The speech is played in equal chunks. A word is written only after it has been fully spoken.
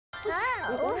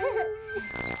Oh,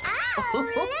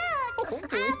 look! A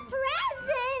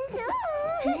present!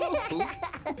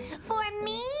 For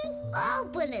me?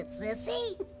 Open it,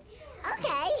 sissy.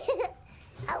 Okay.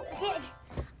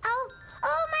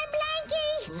 Oh, my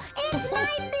blankie! It's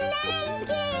my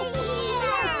blankie!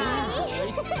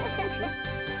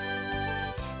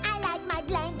 I like my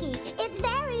blankie. It's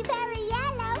very, very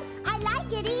yellow. I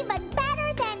like it even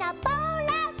better than a bowl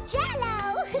of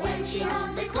Jell-O. When she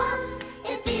holds it close,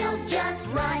 it feels just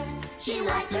right. She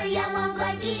likes her yellow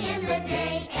blankie in the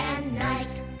day and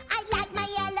night. I like my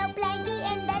yellow blankie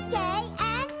in the day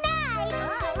and night.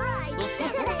 All right,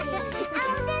 sissy.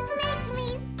 Oh, this makes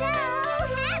me so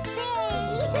happy.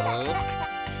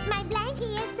 My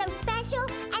blankie is so special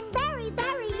and very,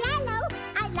 very yellow.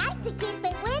 I like to keep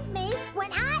it with me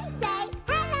when I say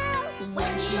hello.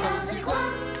 When she holds it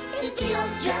close, it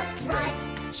feels just right.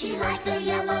 She likes her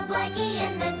yellow blankie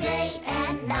in the day and